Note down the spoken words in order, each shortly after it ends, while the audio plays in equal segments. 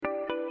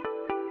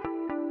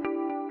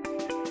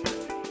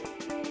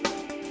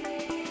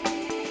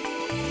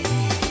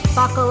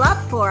Buckle up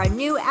for a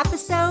new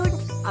episode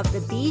of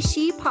the Be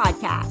She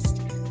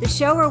podcast, the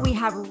show where we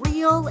have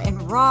real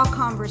and raw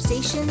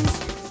conversations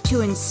to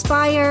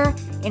inspire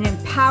and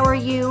empower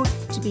you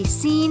to be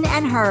seen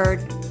and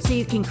heard so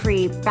you can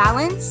create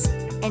balance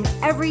and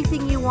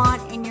everything you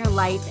want in your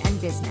life and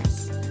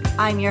business.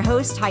 I'm your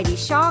host, Heidi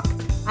Schock,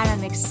 and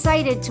I'm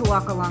excited to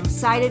walk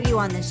alongside of you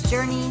on this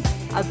journey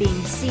of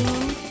being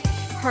seen,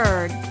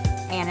 heard,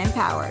 and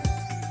empowered.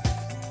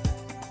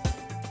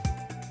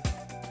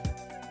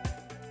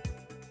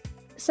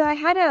 So I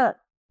had a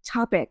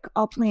topic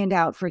all planned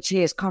out for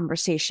today's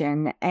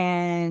conversation,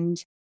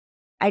 and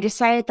I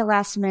decided at the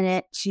last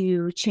minute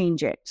to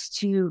change it,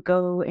 to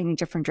go in a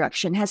different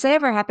direction. Has that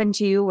ever happened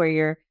to you where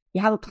you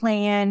have a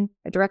plan,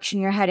 a direction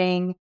you're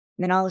heading,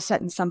 and then all of a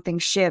sudden something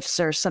shifts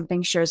or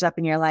something shows up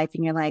in your life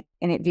and you're like,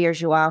 and it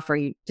veers you off or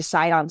you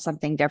decide on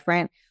something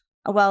different?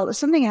 Well,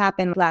 something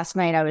happened last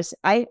night.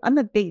 I'm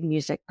a big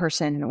music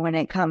person when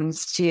it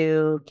comes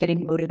to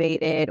getting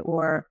motivated,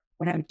 or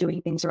when I'm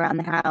doing things around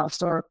the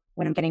house, or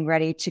when I'm getting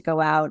ready to go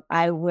out,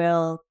 I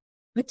will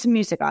put some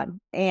music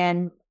on.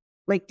 And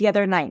like the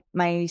other night,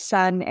 my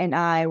son and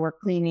I were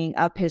cleaning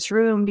up his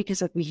room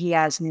because he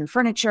has new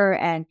furniture,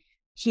 and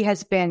he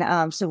has been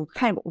so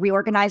kind of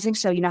reorganizing.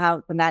 So you know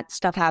how when that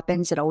stuff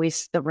happens,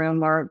 the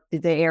room or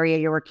the area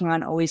you're working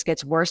on always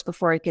gets worse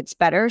before it gets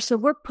better. So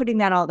we're putting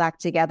that all back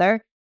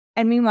together.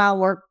 And meanwhile,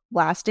 we're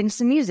blasting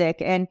some music.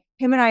 And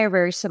him and I are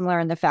very similar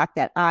in the fact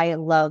that I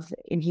love,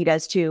 and he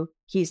does too,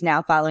 he's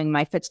now following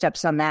my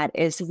footsteps on that,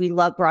 is we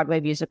love Broadway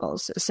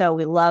musicals. So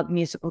we love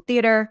musical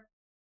theater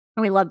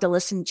and we love to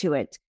listen to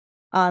it.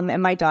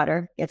 And my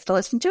daughter gets to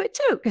listen to it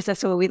too, because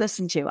that's what we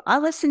listen to. I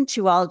listen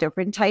to all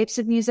different types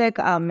of music,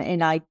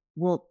 and I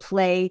will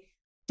play,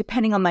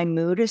 depending on my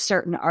mood,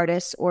 certain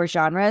artists or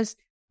genres.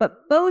 But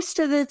most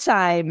of the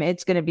time,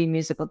 it's going to be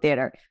musical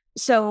theater.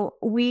 So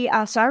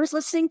I was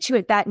listening to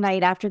it that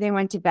night after they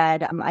went to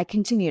bed. I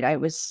continued. I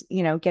was,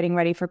 getting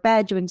ready for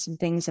bed, doing some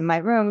things in my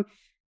room.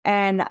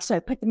 And so I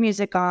put the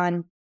music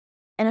on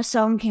and a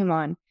song came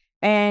on.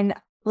 And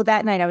well,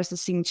 that night I was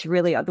listening to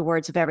really the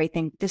words of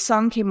everything. The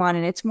song came on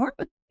and it's more,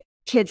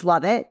 kids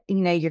love it.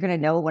 You're going to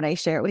know when I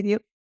share it with you,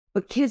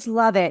 but kids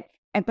love it.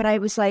 But I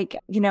was like,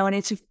 and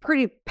it's a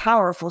pretty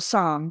powerful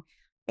song.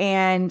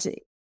 And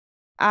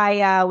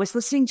I was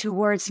listening to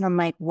words and I'm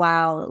like,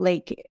 wow,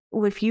 like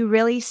if you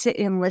really sit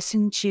and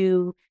listen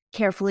to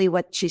carefully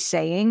what she's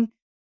saying,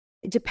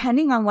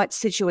 depending on what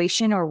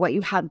situation or what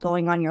you have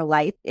going on in your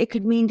life, it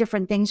could mean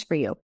different things for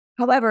you.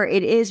 However,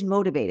 it is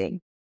motivating.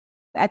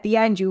 At the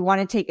end, you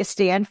want to take a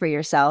stand for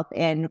yourself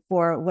and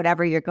for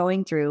whatever you're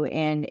going through.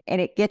 And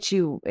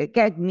it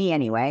got me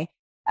anyway.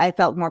 I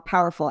felt more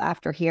powerful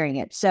after hearing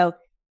it. So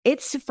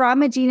it's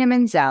from Idina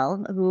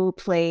Menzel, who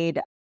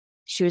played,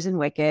 she was in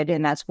Wicked,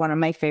 and that's one of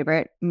my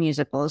favorite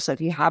musicals. So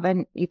if you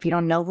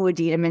don't know who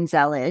Idina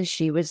Menzel is,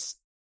 she was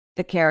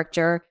the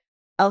character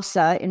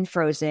Elsa in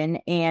Frozen,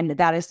 and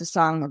that is the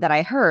song that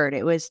I heard.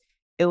 It was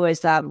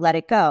Let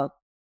It Go.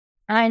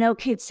 I know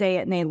kids say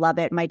it and they love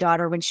it. My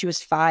daughter, when she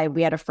was 5,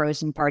 we had a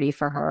Frozen party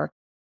for her.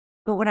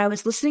 But when I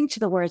was listening to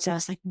the words, I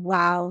was like,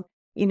 wow,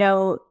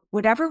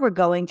 whatever we're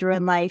going through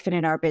in life and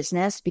in our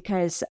business,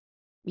 because,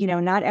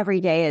 not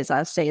every day is,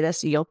 I'll say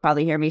this, you'll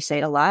probably hear me say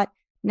it a lot,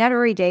 not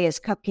every day is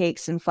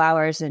cupcakes and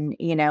flowers and,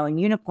 and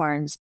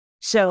unicorns.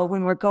 So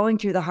when we're going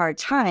through the hard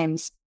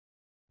times,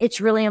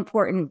 it's really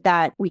important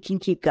that we can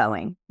keep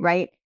going,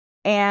 right?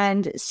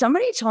 And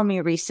somebody told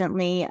me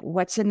recently,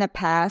 what's in the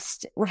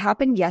past, what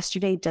happened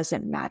yesterday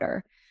doesn't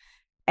matter.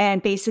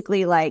 And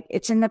basically, like,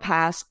 it's in the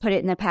past, put it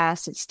in the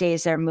past, it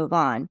stays there, move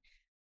on.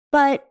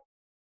 But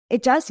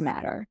it does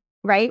matter,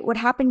 right? What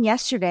happened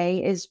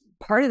yesterday is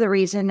part of the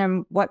reason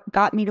and what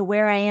got me to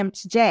where I am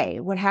today.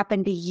 What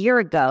happened a year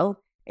ago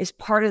is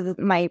part of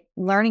my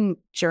learning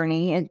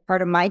journey and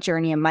part of my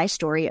journey and my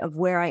story of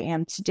where I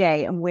am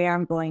today and where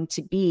I'm going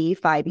to be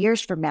 5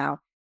 years from now.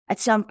 At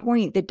some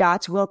point, the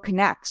dots will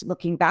connect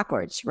looking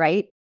backwards,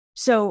 right?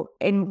 So,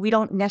 and we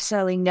don't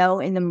necessarily know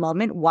in the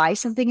moment why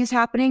something is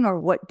happening or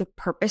what the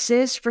purpose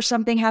is for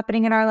something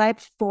happening in our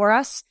life for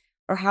us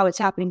or how it's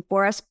happening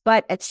for us.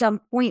 But at some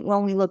point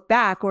when we look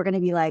back, we're going to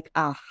be like,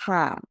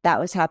 aha, that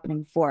was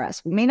happening for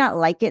us. We may not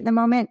like it in the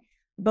moment,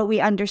 but we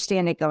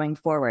understand it going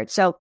forward.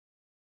 So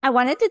I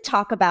wanted to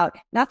talk about,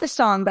 not the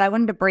song, but I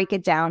wanted to break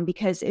it down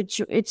because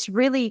it's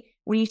really,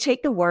 when you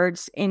take the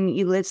words and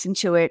you listen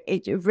to it,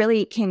 it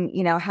really can,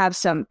 have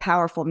some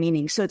powerful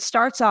meaning. So it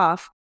starts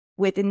off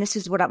with, and this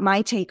is what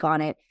my take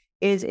on it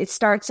is, it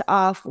starts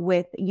off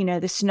with,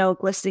 the snow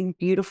glistening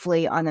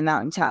beautifully on the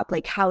mountaintop,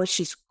 like how it's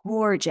just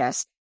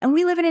gorgeous. And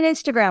we live in an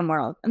Instagram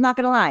world. I'm not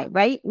going to lie,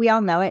 right? We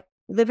all know it.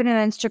 We live in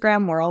an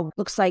Instagram world.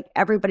 Looks like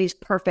everybody's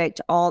perfect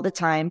all the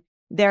time.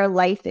 Their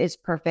life is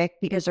perfect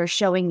because they're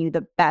showing you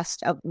the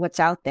best of what's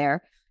out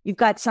there. You've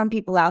got some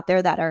people out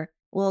there that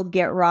will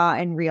get raw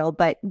and real,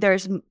 but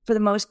there's, for the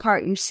most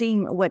part, you're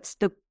seeing what's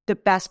the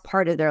best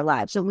part of their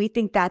lives. And we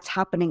think that's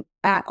happening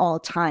at all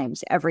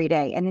times, every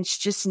day. And it's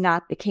just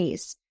not the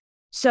case.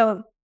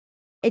 So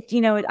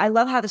I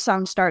love how the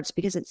song starts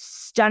because it's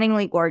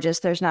stunningly gorgeous.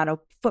 There's not a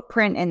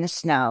footprint in the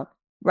snow,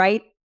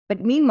 right?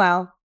 But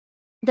meanwhile,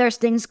 there's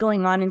things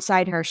going on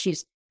inside her.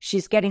 She's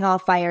getting all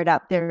fired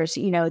up. There's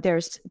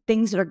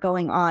things that are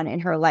going on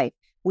in her life,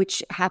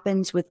 which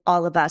happens with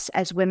all of us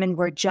as women.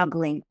 We're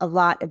juggling a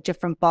lot of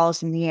different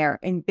balls in the air.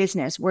 In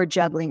business, we're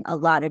juggling a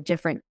lot of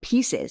different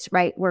pieces,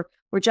 right? We're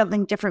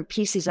juggling different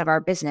pieces of our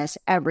business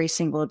every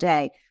single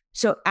day.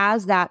 So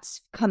as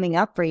that's coming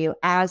up for you,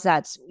 as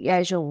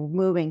you're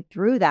moving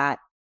through that,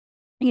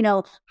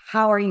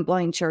 how are you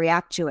going to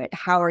react to it?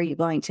 How are you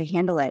going to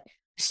handle it?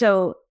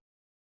 So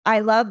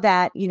I love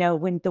that,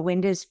 when the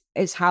wind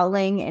is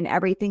howling and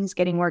everything's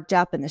getting worked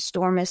up and the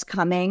storm is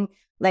coming,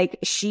 like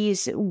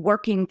she's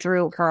working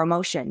through her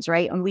emotions,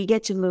 right? And we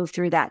get to move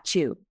through that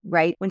too,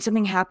 right? When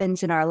something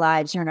happens in our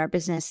lives or in our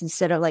business,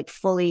 instead of like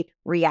fully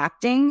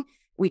reacting,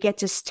 we get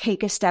to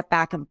take a step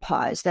back and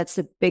pause. That's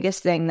the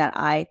biggest thing that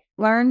I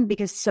learned,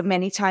 because so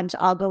many times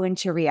I'll go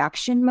into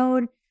reaction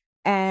mode,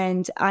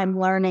 and I'm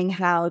learning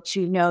how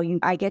to know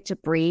I get to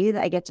breathe,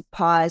 I get to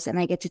pause, and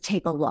I get to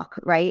take a look,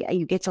 right?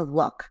 You get to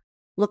look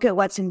at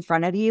what's in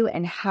front of you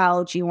and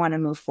how do you want to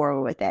move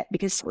forward with it?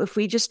 Because if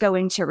we just go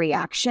into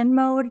reaction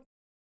mode,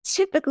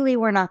 typically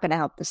we're not going to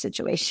help the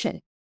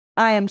situation.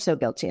 I am so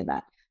guilty of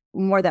that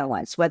more than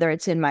once, whether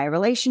it's in my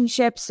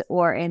relationships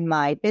or in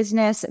my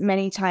business.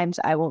 Many times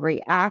I will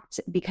react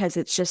because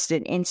it's just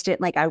an instant,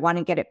 like I want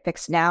to get it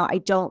fixed now. I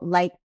don't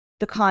like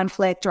the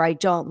conflict, or I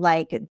don't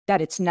like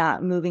that it's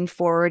not moving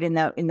forward in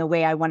the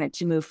way I want it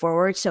to move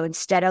forward. So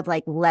instead of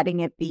like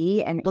letting it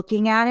be and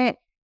looking at it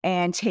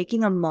and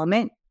taking a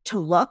moment to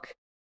look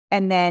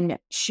and then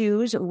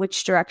choose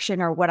which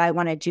direction or what I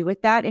want to do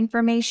with that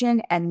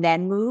information and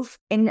then move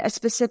in a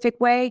specific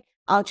way,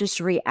 I'll just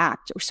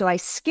react. So I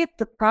skip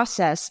the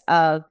process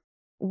of,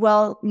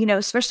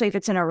 especially if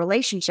it's in a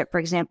relationship, for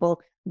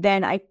example,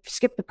 then I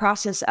skip the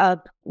process of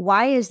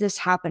why is this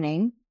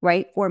happening,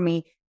 right, for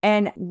me,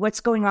 and what's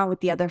going on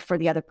for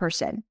the other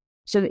person.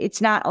 So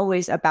it's not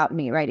always about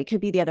me, right? It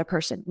could be the other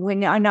person.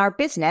 When in our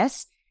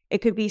business, it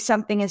could be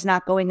something is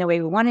not going the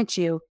way we want it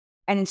to.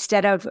 And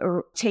instead of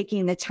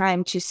taking the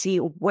time to see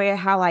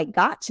how I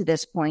got to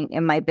this point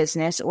in my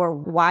business or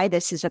why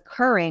this is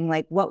occurring,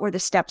 like what were the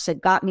steps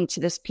that got me to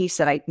this piece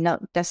that I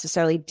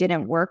necessarily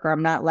didn't work or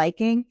I'm not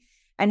liking,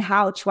 and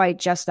how to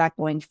adjust that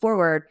going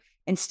forward,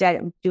 instead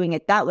of doing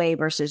it that way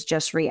versus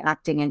just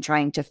reacting and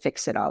trying to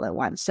fix it all at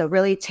once. So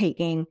really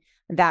taking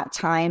that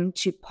time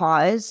to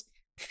pause,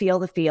 feel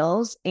the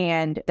feels,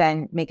 and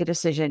then make a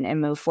decision and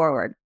move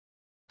forward.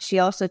 She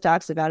also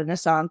talks about in the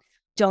song,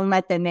 don't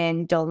let them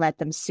in, don't let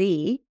them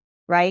see,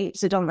 right?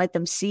 So don't let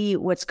them see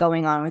what's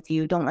going on with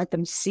you. Don't let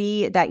them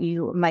see that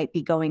you might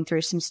be going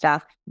through some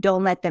stuff.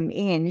 Don't let them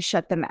in,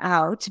 shut them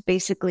out,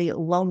 basically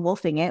lone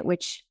wolfing it,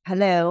 which,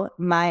 my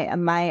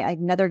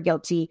another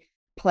guilty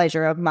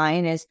pleasure of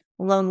mine is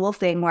lone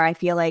wolfing, where I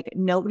feel like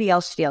nobody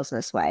else feels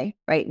this way,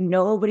 right?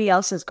 Nobody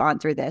else has gone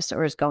through this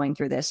or is going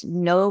through this.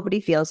 Nobody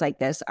feels like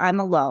this.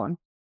 I'm alone.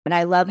 And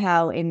I love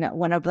how in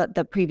one of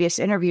the previous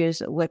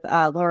interviews with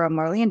Laura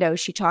Morlando,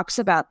 she talks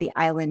about the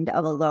island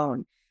of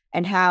alone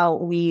and how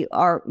we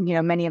are,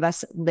 many of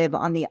us live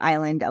on the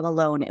island of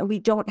alone, and we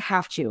don't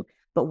have to.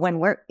 But when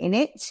we're in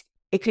it,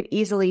 it could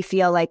easily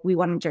feel like we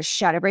want to just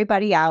shut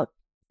everybody out.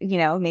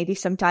 Maybe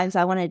sometimes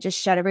I want to just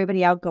shut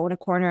everybody out, go in a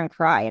corner and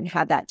cry and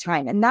have that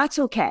time. And that's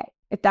okay.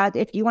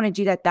 If you want to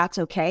do that, that's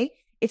okay.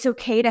 It's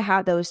okay to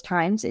have those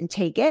times and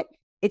take it.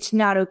 It's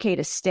not okay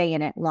to stay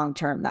in it long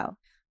term, though,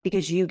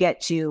 because you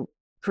get to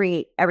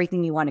create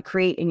everything you want to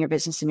create in your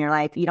business, in your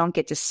life. You don't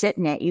get to sit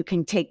in it. You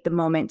can take the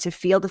moment to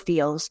feel the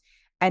feels,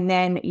 and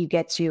then you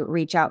get to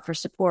reach out for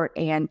support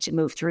and to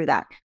move through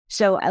that.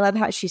 So I love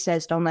how she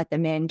says, don't let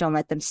them in, don't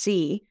let them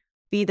see.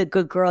 Be the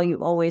good girl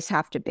you always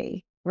have to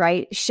be,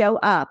 right? Show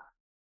up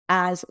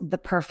as the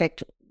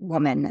perfect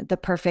woman, the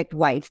perfect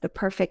wife, the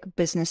perfect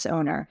business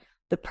owner,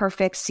 the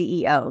perfect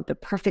CEO, the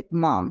perfect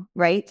mom,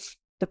 right?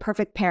 The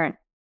perfect parent.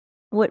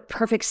 What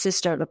perfect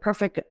sister, the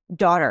perfect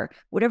daughter,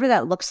 whatever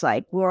that looks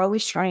like. We're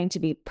always trying to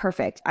be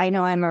perfect. I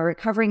know I'm a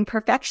recovering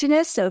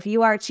perfectionist, so if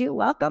you are too,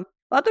 welcome.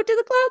 Welcome to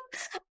the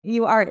club.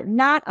 You are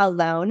not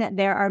alone.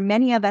 There are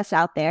many of us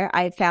out there.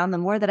 I found the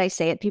more that I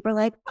say it, people are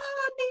like,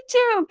 oh, me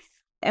too.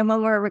 And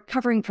when we're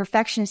recovering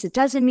perfectionists, it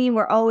doesn't mean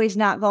we're always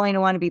not going to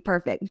want to be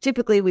perfect.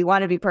 Typically, we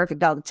want to be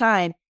perfect all the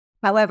time.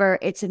 However,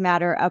 it's a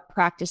matter of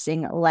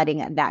practicing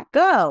letting that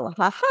go.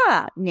 Ha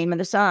ha, name of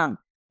the song.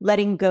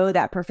 Letting go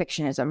that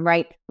perfectionism,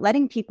 right?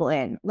 Letting people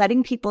in,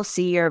 letting people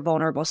see your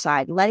vulnerable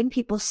side, letting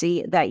people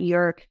see that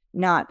you're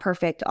not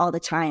perfect all the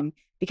time.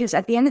 Because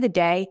at the end of the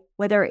day,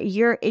 whether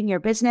you're in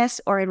your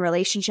business or in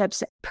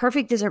relationships,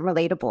 perfect isn't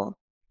relatable.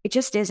 It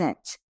just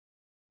isn't.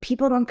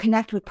 People don't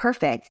connect with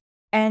perfect,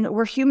 and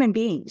we're human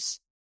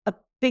beings. A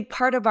big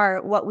part of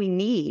what we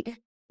need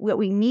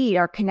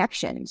are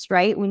connections,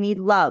 right? We need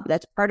love.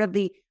 That's part of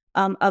the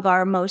of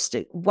our most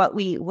what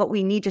we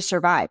need to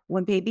survive.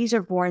 When babies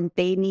are born,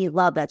 they need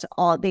love. That's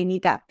all they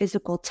need. That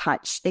physical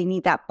touch. They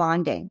need that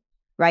bonding,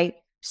 right?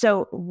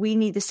 So we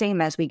need the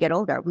same as we get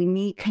older. We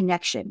need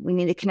connection. We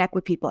need to connect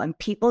with people, and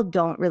people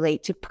don't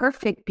relate to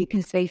perfect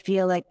because they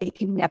feel like they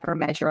can never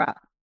measure up,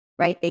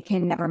 right? They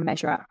can never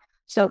measure up.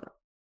 So,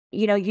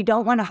 you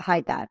don't want to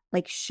hide that.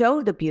 Like,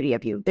 show the beauty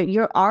of you,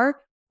 that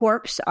our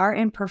quirks, our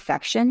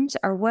imperfections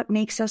are what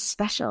makes us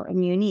special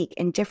and unique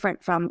and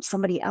different from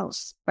somebody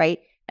else, right?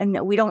 And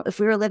if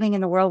we were living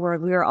in the world where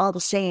we were all the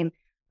same,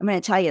 I'm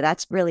going to tell you,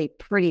 that's really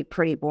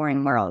pretty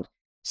boring world.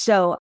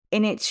 So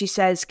in it, she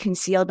says,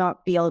 conceal, don't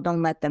feel,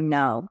 don't let them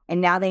know.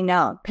 And now they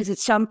know, because at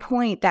some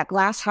point that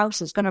glass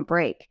house is going to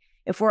break.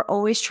 If we're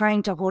always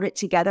trying to hold it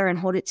together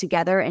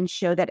and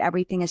show that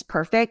everything is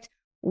perfect,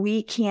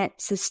 we can't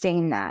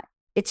sustain that.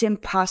 It's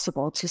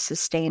impossible to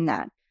sustain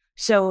that.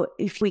 So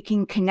if we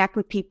can connect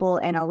with people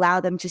and allow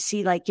them to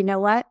see, like, you know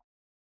what?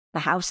 The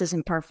house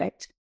isn't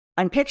perfect.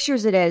 On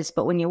pictures it is,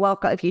 but when you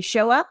walk up, if you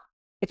show up,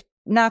 it's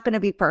not going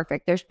to be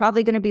perfect. There's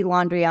probably going to be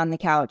laundry on the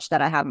couch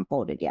that I haven't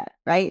folded yet,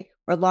 right?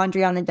 Or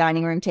laundry on the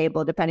dining room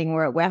table, depending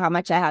where how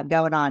much I have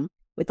going on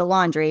with the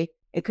laundry.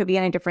 It could be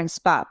in a different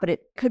spot, but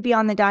it could be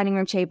on the dining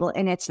room table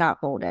and it's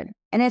not folded.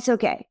 And it's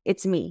okay.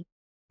 It's me.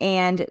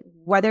 And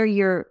whether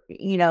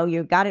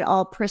you've got it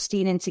all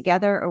pristine and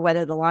together, or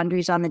whether the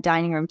laundry's on the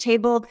dining room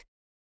table,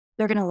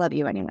 they're going to love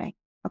you anyway.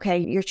 Okay.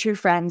 Your true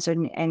friends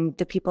and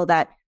the people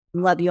that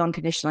love you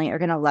unconditionally are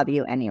going to love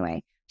you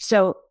anyway.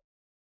 So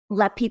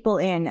let people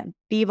in,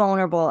 be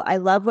vulnerable. I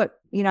love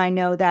I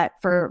know that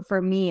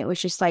for me, it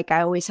was just like,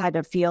 I always had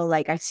to feel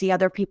like I see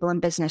other people in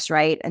business,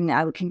 right? And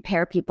I would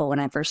compare people when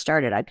I first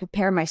started. I'd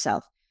compare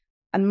myself.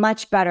 I'm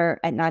much better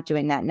at not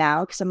doing that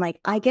now, because I'm like,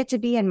 I get to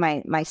be in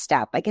my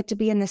step. I get to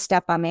be in the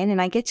step I'm in, and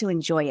I get to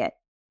enjoy it,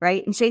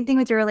 right? And same thing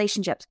with your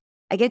relationships.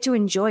 I get to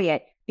enjoy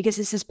it because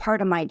this is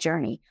part of my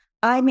journey.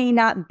 I may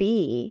not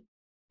be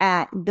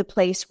at the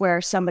place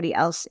where somebody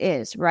else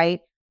is,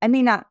 right? I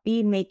may not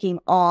be making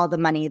all the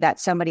money that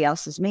somebody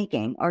else is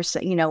making,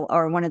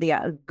 or one of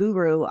the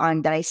guru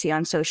that I see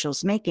on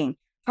socials making.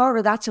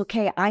 However, that's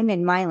okay. I'm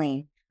in my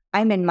lane.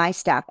 I'm in my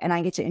step, and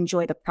I get to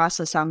enjoy the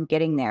process I'm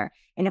getting there.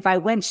 And if I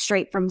went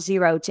straight from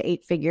 0 to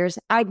 8 figures,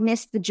 I'd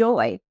miss the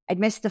joy. I'd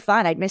miss the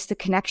fun. I'd miss the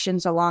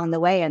connections along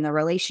the way and the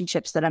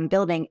relationships that I'm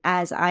building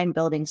as I'm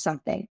building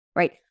something,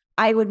 right?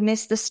 I would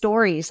miss the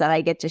stories that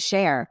I get to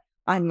share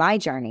on my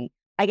journey.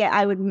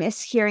 I would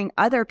miss hearing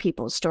other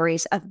people's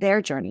stories of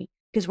their journey,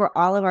 because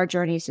all of our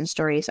journeys and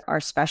stories are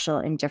special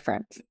and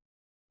different.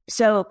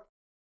 So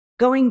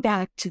going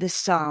back to the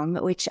song,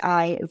 which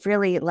I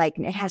really like,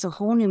 it has a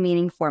whole new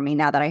meaning for me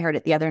now that I heard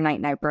it the other night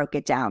and I broke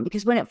it down.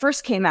 Because when it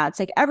first came out, it's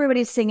like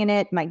everybody's singing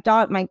it.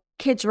 My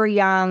kids were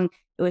young.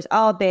 It was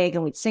all big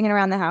and we'd sing it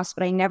around the house,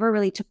 but I never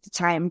really took the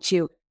time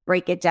to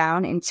break it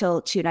down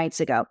until 2 nights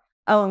ago.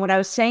 Oh, and what I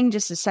was saying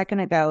just a second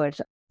ago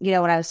is,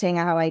 when I was saying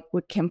how I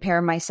would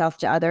compare myself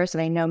to others,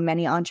 and I know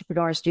many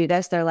entrepreneurs do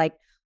this, they're like,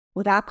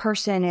 well, that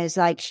person is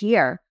like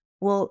here.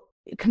 Well,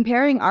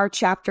 comparing our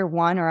chapter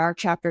 1 or our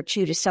chapter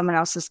 2 to someone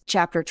else's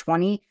chapter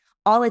 20,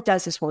 all it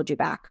does is hold you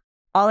back.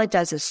 All it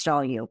does is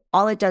stall you.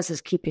 All it does is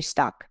keep you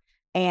stuck.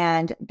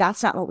 And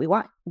that's not what we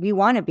want. We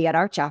want to be at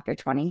our chapter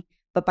 20,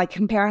 but by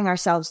comparing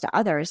ourselves to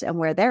others and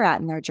where they're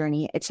at in their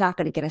journey, it's not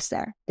going to get us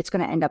there. It's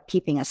going to end up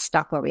keeping us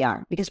stuck where we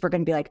are, because we're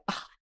going to be like,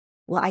 oh,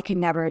 well, I can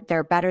never,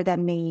 they're better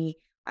than me.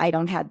 I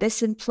don't have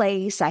this in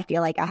place. I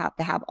feel like I have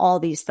to have all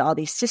these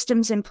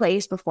systems in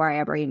place before I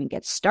ever even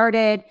get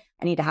started.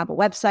 I need to have a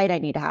website. I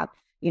need to have,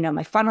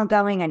 my funnel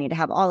going. I need to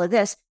have all of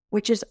this,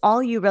 which is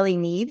all you really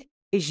need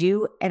is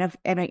you and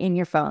in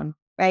your phone,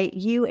 right?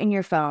 You and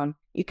your phone.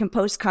 You can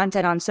post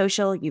content on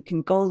social. You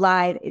can go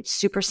live. It's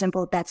super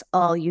simple. That's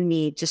all you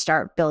need to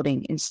start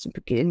building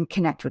and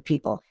connect with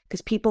people,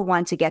 because people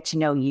want to get to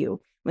know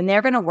you. When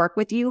they're going to work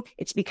with you,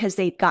 it's because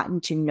they've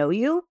gotten to know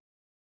you.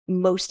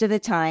 Most of the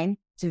time,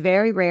 it's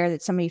very rare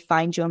that somebody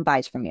finds you and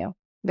buys from you.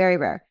 Very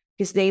rare,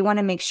 because they want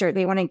to make sure,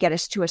 they want to get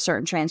us to a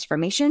certain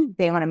transformation.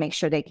 They want to make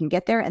sure they can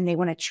get there, and they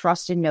want to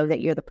trust and know that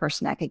you're the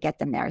person that could get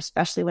them there,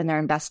 especially when they're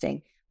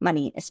investing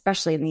money,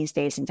 especially in these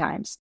days and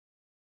times.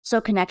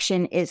 So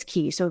connection is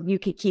key. So you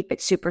could keep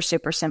it super,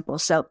 super simple.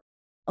 So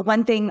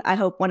one thing I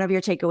hope one of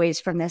your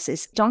takeaways from this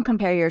is, don't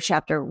compare your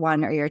chapter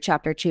 1 or your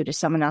chapter 2 to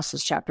someone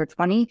else's chapter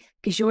 20,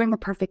 because you're in the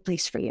perfect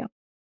place for you.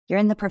 You're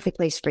in the perfect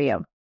place for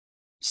you.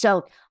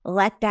 So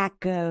let that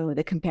go,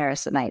 the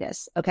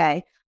comparisonitis,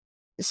 okay?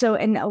 So,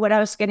 and what I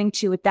was getting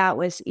to with that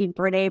was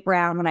Brene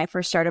Brown. When I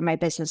first started my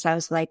business, I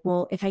was like,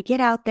 well, if I get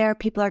out there,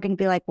 people are going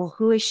to be like, well,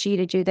 who is she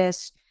to do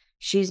this?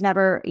 She's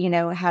never,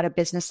 had a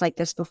business like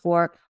this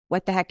before.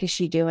 What the heck is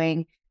she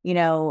doing? She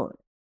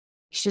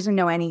doesn't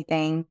know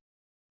anything,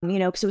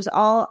 because it was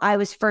all, I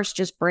was first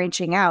just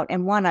branching out.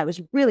 And one, I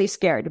was really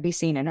scared to be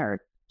seen and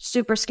heard,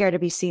 super scared to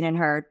be seen and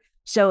heard.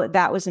 So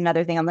that was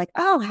another thing. I'm like,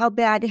 oh,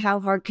 how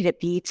hard could it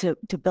be to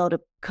build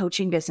a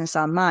coaching business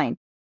online?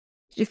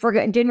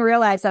 Didn't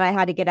realize that I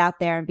had to get out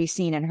there and be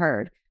seen and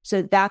heard.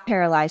 So that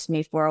paralyzed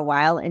me for a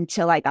while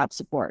until I got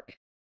support.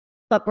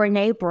 But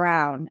Brene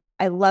Brown,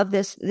 I love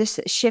this.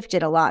 This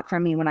shifted a lot for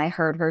me when I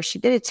heard her. She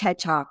did a TED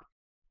Talk.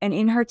 And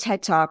in her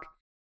TED Talk,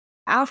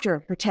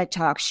 after her TED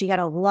Talk, she got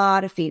a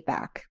lot of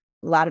feedback.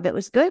 A lot of it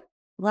was good.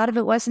 A lot of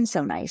it wasn't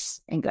so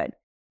nice and good.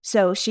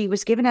 So she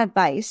was given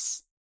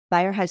advice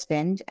by her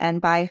husband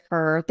and by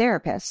her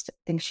therapist, I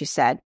think she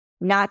said,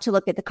 not to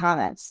look at the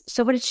comments.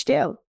 So what did she do?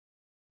 Of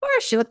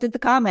course, she looked at the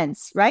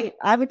comments, right?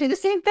 I would do the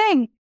same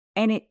thing.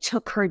 And it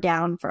took her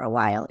down for a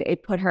while.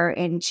 It put her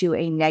into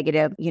a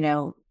negative,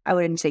 I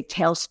wouldn't say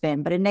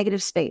tailspin, but a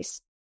negative space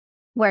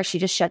where she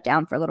just shut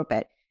down for a little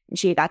bit and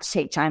she got to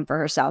take time for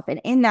herself. And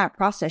in that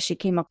process, she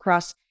came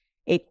across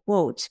a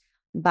quote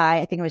by,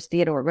 I think it was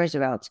Theodore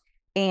Roosevelt.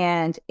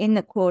 And in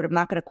the quote, I'm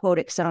not going to quote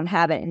it because I don't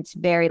have it and it's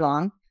very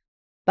long,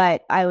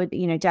 but I would,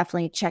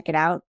 definitely check it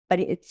out. But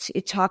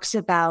it talks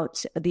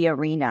about the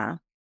arena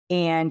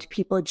and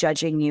people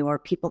judging you or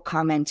people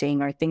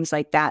commenting or things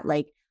like that.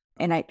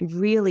 And it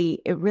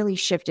really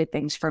shifted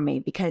things for me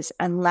because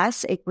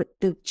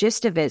the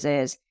gist of it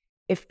is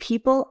if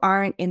people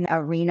aren't in the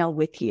arena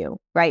with you,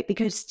 right?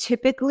 Because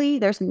typically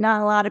there's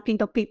not a lot of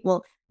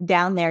people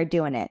down there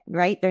doing it,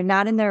 right? They're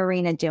not in the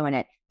arena doing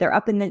it. They're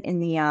up in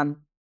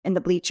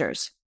the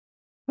bleachers,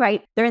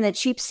 right? They're in the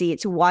cheap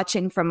seats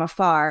watching from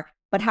afar,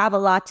 but have a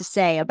lot to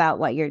say about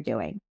what you're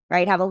doing,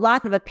 right? Have a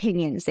lot of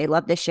opinions they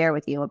love to share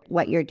with you of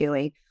what you're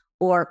doing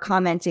or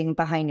commenting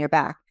behind your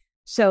back.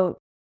 So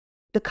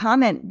the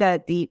comment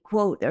that the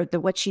quote or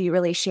what she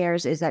really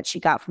shares is that she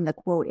got from the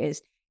quote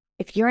is,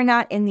 if you're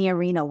not in the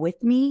arena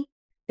with me,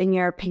 then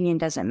your opinion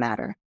doesn't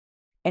matter.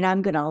 And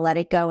I'm going to let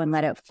it go and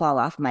let it fall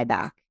off my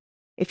back.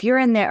 If you're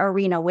in the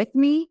arena with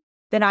me,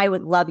 then I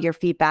would love your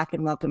feedback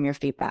and welcome your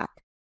feedback.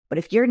 But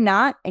if you're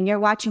not, and you're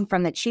watching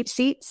from the cheap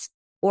seats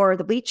or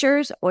the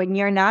bleachers, or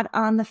you're not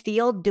on the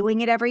field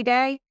doing it every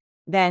day,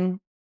 then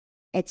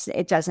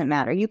it doesn't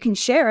matter. You can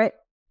share it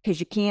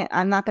because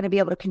I'm not going to be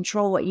able to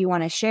control what you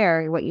want to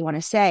share, what you want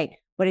to say,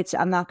 but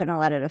I'm not going to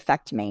let it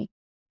affect me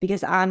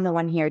because I'm the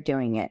one here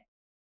doing it.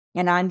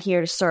 And I'm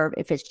here to serve.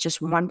 If it's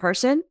just one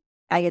person,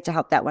 I get to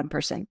help that one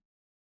person.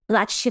 Well,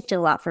 that shifted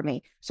a lot for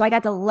me. So I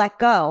got to let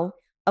go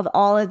of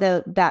all of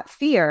that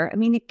fear. I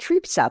mean, it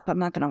creeps up. I'm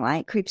not going to lie,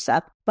 it creeps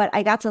up. But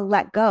I got to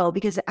let go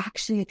because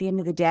actually at the end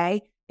of the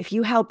day, if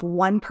you help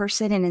one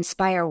person and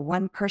inspire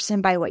one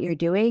person by what you're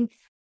doing,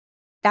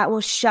 that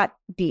will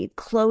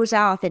close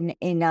off and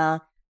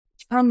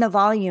turn the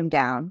volume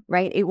down,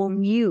 right? It will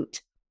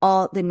mute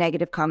all the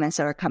negative comments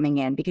that are coming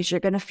in because you're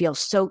going to feel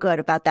so good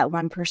about that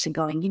one person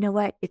going, you know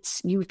what?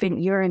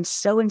 You're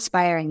so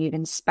inspiring. You've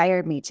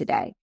inspired me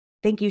today.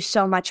 Thank you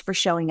so much for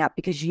showing up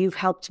because you've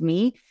helped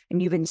me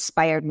and you've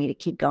inspired me to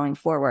keep going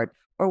forward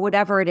or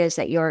whatever it is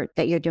that you're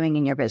doing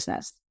in your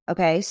business.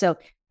 Okay. So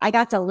I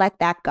got to let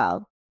that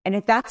go. And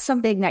if that's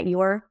something that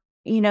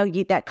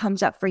that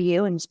comes up for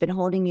you and it's been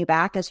holding you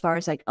back as far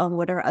as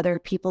what are other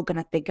people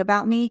going to think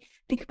about me?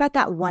 Think about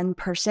that one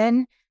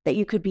person that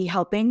you could be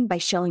helping by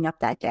showing up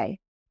that day,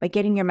 by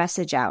getting your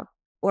message out,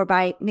 or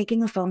by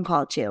making a phone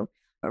call to,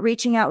 or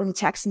reaching out with a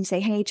text and say,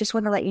 hey, just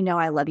want to let you know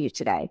I love you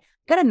today.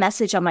 Got a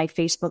message on my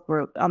Facebook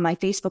group, on my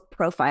Facebook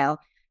profile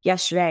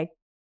yesterday.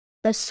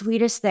 The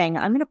sweetest thing,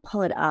 I'm going to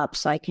pull it up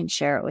so I can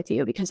share it with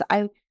you because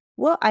I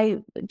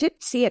did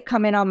see it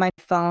come in on my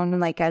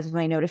phone, as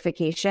my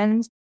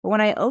notifications. But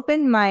when I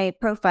opened my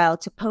profile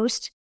to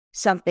post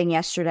something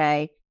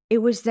yesterday, it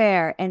was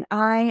there. And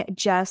it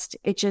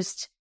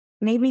just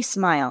made me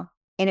smile.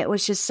 And it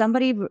was just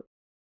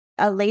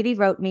a lady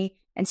wrote me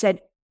and said,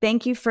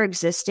 thank you for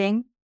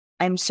existing.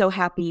 I'm so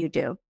happy you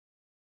do.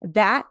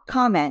 That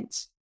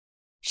comment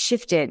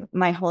shifted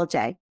my whole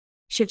day.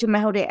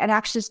 And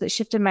actually it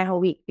shifted my whole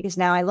week because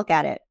now I look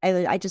at it.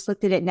 I just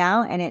looked at it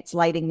now and it's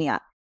lighting me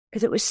up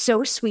because it was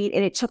so sweet.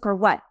 And it took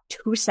her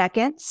 2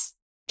 seconds?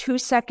 2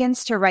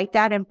 seconds to write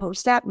that and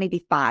post that,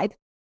 maybe 5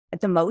 at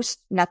the most,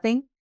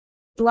 nothing.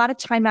 A lot of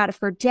time out of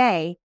her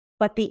day,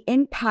 but the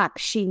impact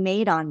she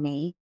made on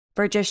me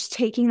for just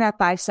taking that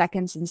 5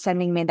 seconds and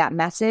sending me that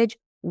message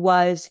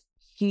was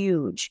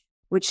huge,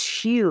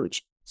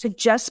 So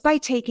just by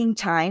taking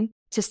time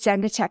to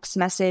send a text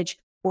message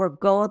or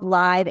go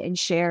live and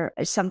share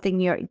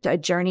something, a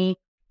journey,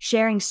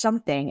 sharing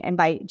something, and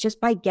by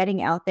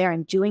getting out there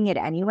and doing it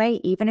anyway,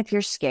 even if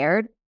you're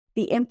scared,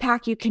 the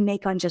impact you can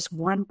make on just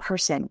one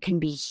person can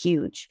be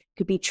huge,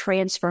 could be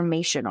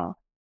transformational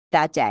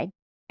that day.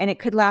 And it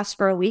could last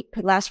for a week,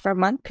 could last for a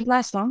month, could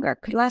last longer,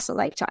 could last a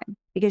lifetime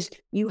because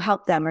you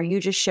helped them or you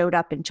just showed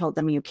up and told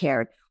them you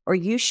cared or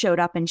you showed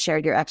up and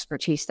shared your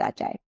expertise that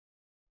day.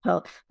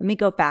 So let me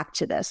go back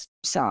to this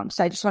song.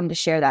 So I just wanted to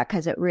share that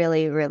because it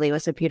really, really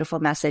was a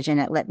beautiful message and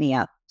it lit me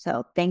up.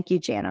 So thank you,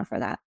 Jana, for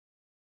that.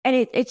 And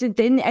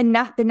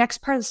the next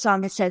part of the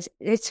song, it says,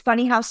 it's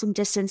funny how some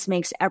distance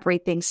makes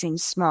everything seem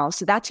small.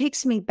 So that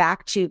takes me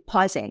back to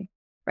pausing,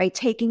 right?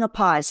 Taking a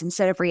pause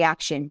instead of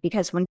reaction.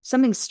 Because when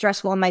something's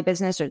stressful in my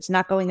business or it's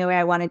not going the way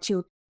I wanted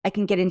to, I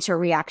can get into a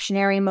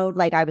reactionary mode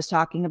like I was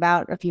talking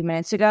about a few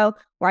minutes ago,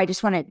 where I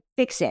just want to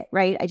fix it,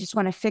 right? I just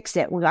want to fix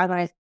it. I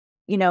want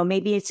to,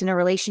 maybe it's in a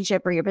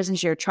relationship or your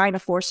business, you're trying to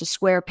force a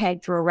square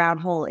peg through a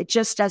round hole. It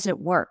just doesn't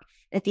work.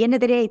 At the end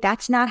of the day,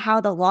 that's not how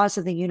the laws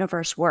of the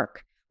universe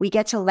work. We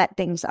get to let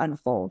things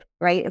unfold,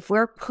 right? If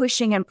we're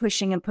pushing and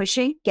pushing and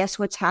pushing, guess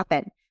what's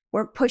happened?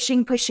 We're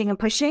pushing, pushing, and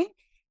pushing.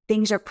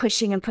 things are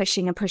pushing and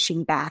pushing and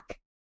pushing back,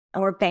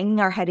 and we're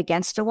banging our head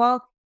against a wall.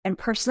 And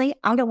personally,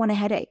 I don't want a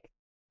headache.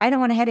 I don't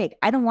want a headache.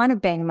 I don't want to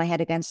bang my head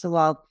against the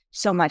wall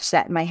so much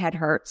that my head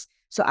hurts.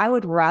 So I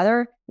would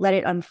rather let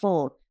it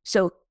unfold.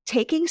 So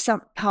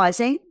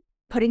pausing,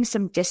 putting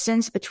some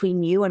distance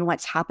between you and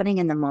what's happening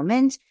in the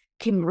moment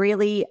can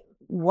really,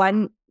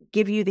 one,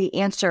 give you the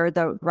answer,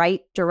 the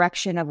right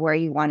direction of where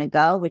you want to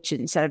go, which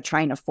instead of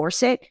trying to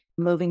force it,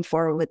 moving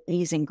forward with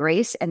ease and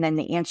grace, and then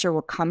the answer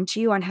will come to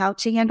you on how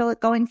to handle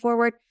it going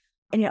forward.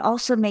 And it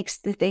also makes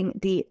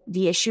the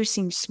issue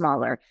seem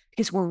smaller,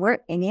 because when we're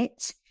in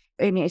it,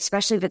 I mean,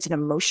 especially if it's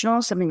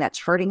something that's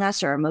hurting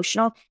us or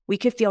emotional, we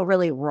could feel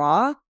really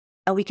raw,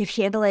 and we could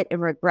handle it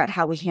and regret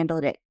how we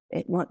handled it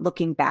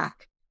looking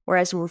back.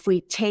 Whereas if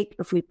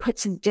we put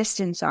some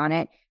distance on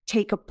it,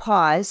 take a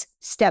pause,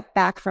 step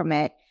back from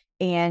it,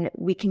 and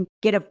we can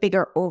get a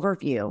bigger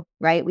overview,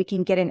 right? We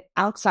can get an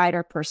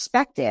outsider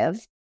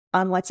perspective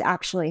on what's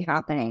actually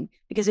happening,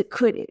 because it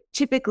could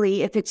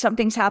typically, if it's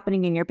something's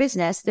happening in your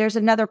business, there's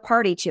another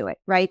party to it,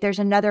 right? There's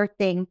another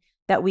thing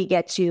that we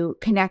get to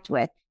connect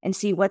with and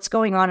see what's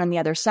going on the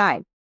other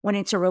side. When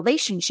it's a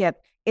relationship,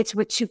 it's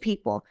with two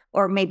people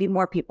or maybe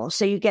more people.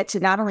 So you get to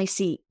not only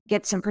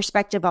get some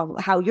perspective on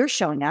how you're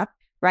showing up,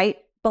 right?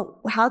 But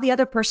how the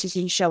other person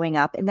is showing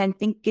up, and then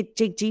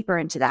dig deeper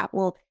into that.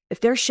 Well, if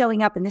they're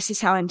showing up and this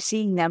is how I'm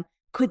seeing them,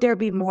 could there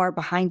be more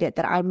behind it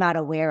that I'm not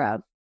aware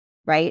of,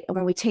 right? And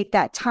when we take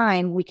that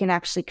time, we can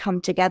actually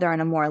come together in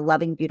a more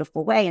loving,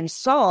 beautiful way and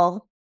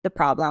solve the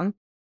problem,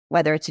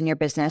 whether it's in your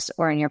business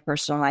or in your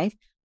personal life,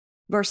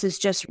 versus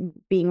just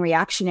being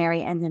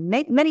reactionary. And then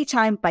many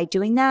times by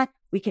doing that,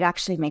 we could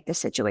actually make the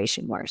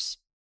situation worse,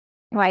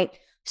 right?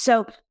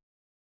 So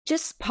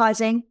just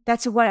pausing.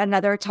 That's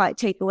another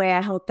takeaway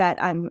I hope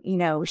that I'm,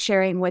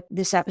 sharing with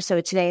this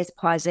episode today is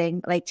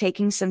pausing, like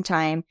taking some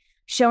time,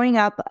 showing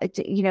up,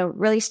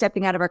 really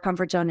stepping out of our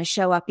comfort zone to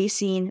show up, be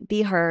seen,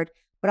 be heard,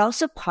 but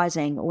also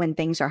pausing when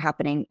things are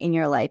happening in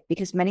your life,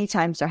 because many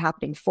times they're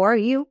happening for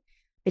you.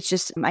 It's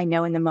just, I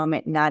know in the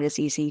moment, not as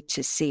easy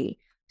to see.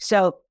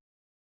 So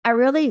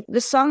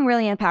the song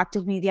really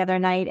impacted me the other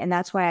night, and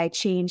that's why I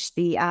changed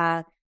the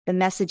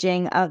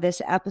messaging of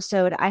this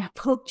episode. I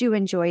hope you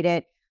enjoyed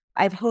it.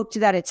 I've hoped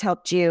that it's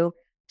helped you.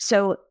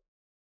 So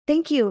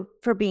thank you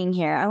for being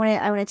here. I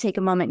want to take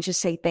a moment and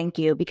just say thank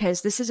you,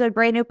 because this is a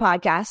brand new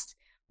podcast.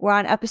 We're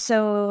on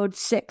episode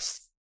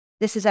 6.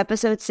 This is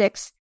episode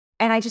 6.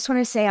 And I just want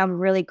to say I'm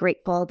really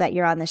grateful that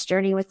you're on this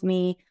journey with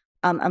me.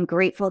 I'm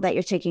grateful that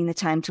you're taking the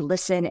time to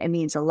listen. It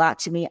means a lot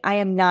to me. I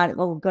am not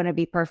going to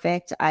be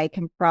perfect. I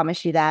can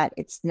promise you that.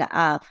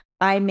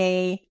 I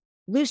may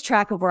lose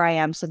track of where I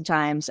am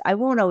sometimes. I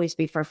won't always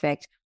be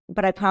perfect,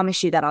 but I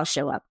promise you that I'll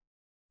show up.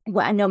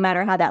 Well, no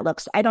matter how that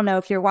looks. I don't know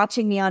if you're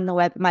watching me on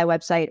my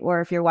website or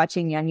if you're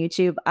watching me on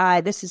YouTube.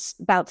 This is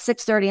about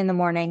 6:30 in the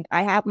morning.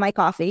 I have my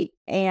coffee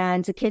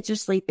and the kids are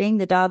sleeping.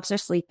 The dogs are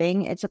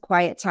sleeping. It's a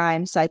quiet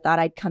time. So I thought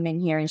I'd come in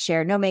here and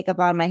share. No makeup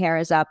on. My hair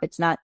is up. It's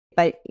not,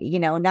 but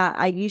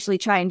I usually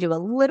try and do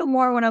a little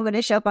more when I'm going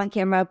to show up on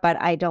camera,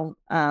 but I don't,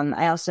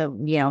 I also,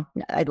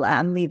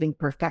 I'm leaving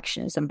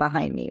perfectionism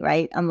behind me,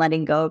 right? I'm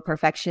letting go of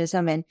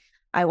perfectionism. And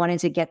I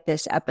wanted to get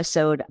this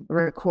episode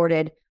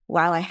recorded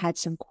while I had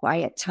some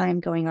quiet time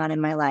going on in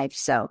my life.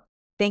 So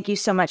thank you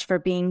so much for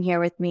being here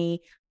with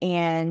me,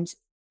 and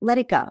let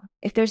it go.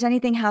 If there's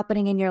anything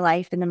happening in your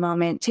life in the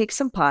moment, take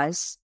some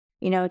pause,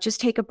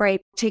 just take a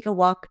break, take a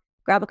walk,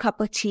 grab a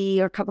cup of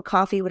tea or a cup of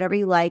coffee, whatever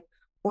you like,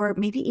 or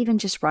maybe even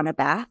just run a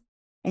bath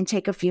and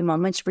take a few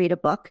moments, read a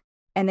book,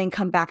 and then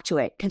come back to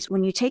it. Because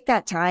when you take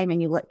that time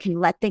and you can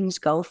let things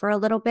go for a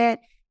little bit,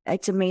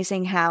 it's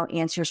amazing how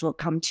answers will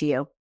come to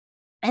you.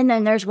 And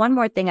then there's one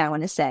more thing I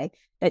want to say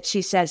that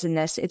she says in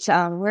this. It's,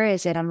 where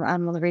is it?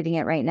 I'm reading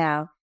it right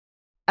now.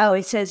 Oh,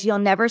 it says, "You'll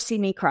never see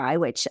me cry,"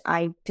 which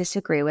I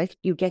disagree with.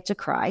 You get to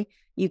cry.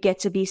 You get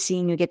to be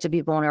seen. You get to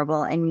be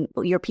vulnerable, and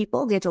your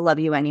people get to love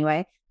you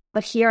anyway.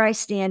 But here I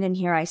stand and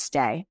here I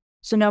stay.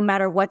 So no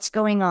matter what's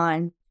going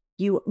on,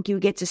 you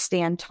get to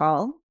stand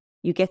tall.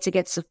 You get to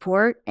get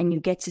support, and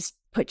you get to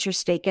put your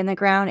stake in the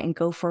ground and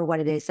go for what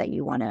it is that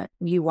you want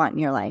in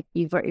your life.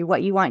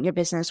 What you want in your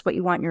business, what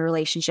you want in your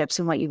relationships,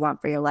 and what you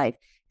want for your life.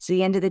 So at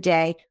the end of the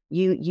day,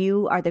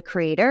 you are the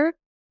creator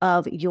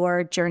of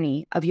your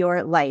journey, of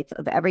your life,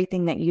 of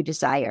everything that you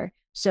desire.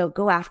 So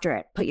go after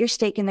it. Put your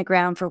stake in the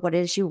ground for what it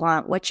is you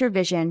want. What's your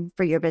vision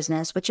for your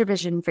business? What's your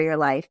vision for your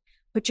life?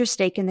 Put your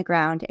stake in the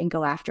ground and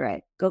go after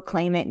it. Go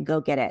claim it and go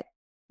get it.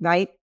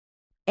 Right?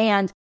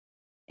 And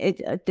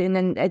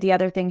then the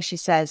other thing she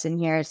says in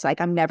here is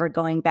like, "I'm never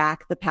going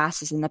back. The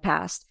past is in the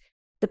past."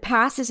 The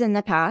past is in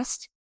the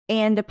past,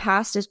 and the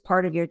past is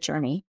part of your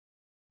journey.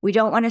 We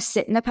don't want to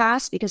sit in the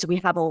past because we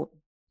have a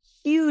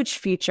huge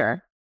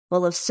future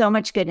full of so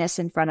much goodness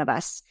in front of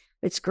us.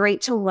 It's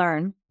great to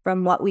learn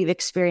from what we've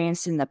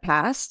experienced in the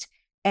past,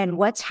 and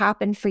what's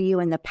happened for you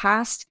in the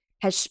past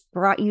has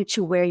brought you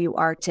to where you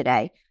are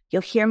today.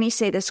 You'll hear me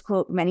say this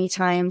quote many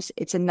times.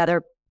 It's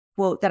another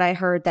quote that I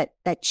heard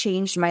that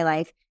changed my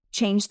life,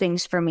 changed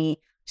things for me.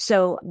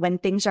 So when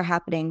things are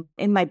happening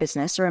in my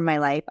business or in my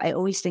life, I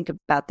always think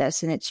about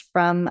this, and it's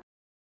from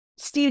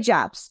Steve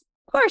Jobs.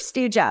 Of course,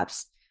 Steve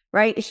Jobs,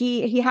 right?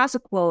 He has a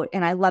quote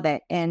and I love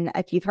it. And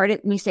if you've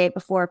heard me say it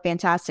before,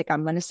 fantastic.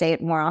 I'm going to say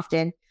it more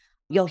often.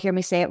 You'll hear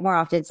me say it more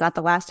often. It's not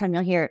the last time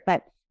you'll hear it,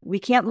 but we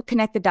can't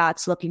connect the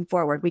dots looking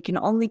forward. We can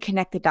only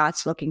connect the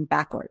dots looking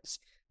backwards.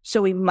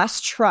 So we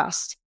must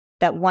trust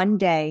that one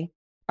day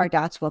our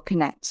dots will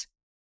connect.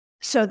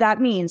 So that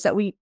means that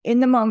in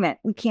the moment,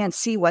 we can't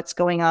see what's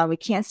going on. We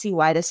can't see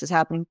why this is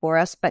happening for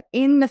us. But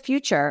in the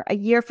future, a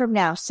year from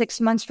now,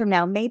 6 months from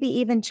now, maybe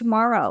even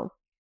tomorrow,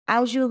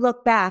 as you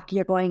look back,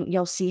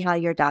 you'll see how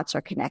your dots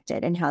are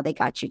connected and how they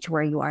got you to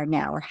where you are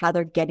now, or how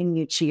they're getting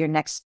you to your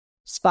next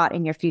spot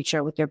in your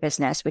future with your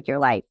business, with your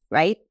life,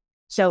 right?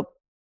 So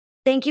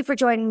thank you for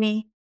joining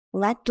me.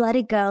 Let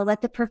it go.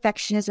 Let the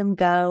perfectionism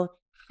go.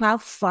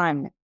 Have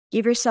fun.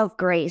 Give yourself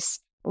grace.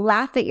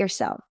 Laugh at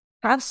yourself.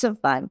 Have some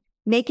fun.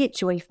 Make it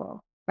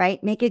joyful,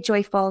 right? Make it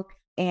joyful.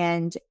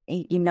 And,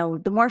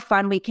 the more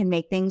fun we can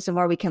make things, the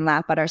more we can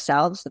laugh at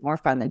ourselves, the more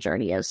fun the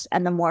journey is.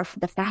 And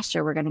the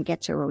faster we're going to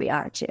get to where we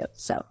are too.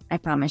 So I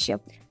promise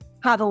you.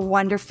 Have a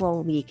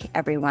wonderful week,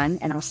 everyone.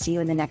 And I'll see you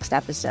in the next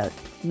episode.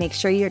 Make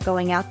sure you're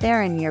going out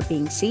there and you're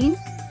being seen,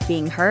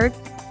 being heard,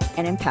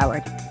 and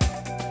empowered.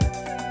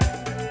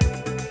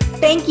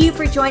 Thank you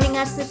for joining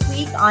us this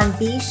week on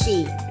Be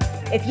She.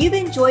 If you've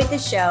enjoyed the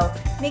show,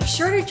 make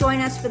sure to join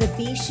us for the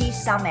Be She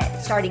Summit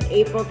starting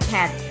April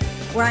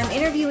 10th, where I'm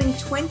interviewing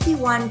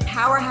 21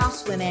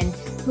 powerhouse women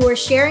who are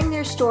sharing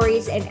their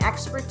stories and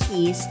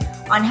expertise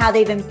on how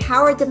they've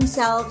empowered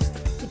themselves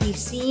to be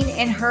seen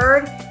and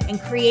heard and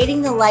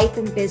creating the life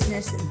and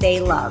business they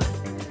love.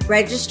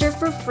 Register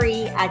for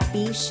free at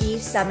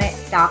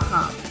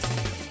BeSheSummit.com.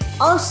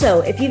 Also,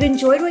 if you've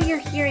enjoyed what you're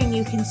hearing,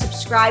 you can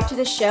subscribe to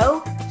the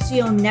show so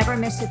you'll never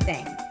miss a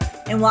thing.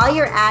 And while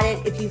you're at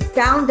it, if you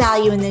found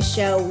value in this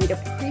show, we'd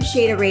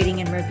appreciate a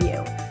rating and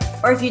review.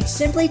 Or if you'd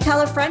simply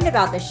tell a friend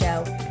about the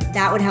show,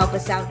 that would help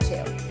us out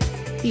too.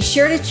 Be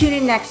sure to tune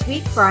in next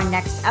week for our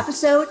next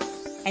episode.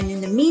 And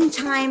in the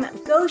meantime,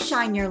 go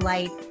shine your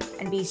light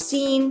and be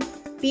seen,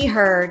 be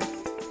heard,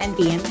 and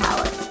be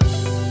empowered.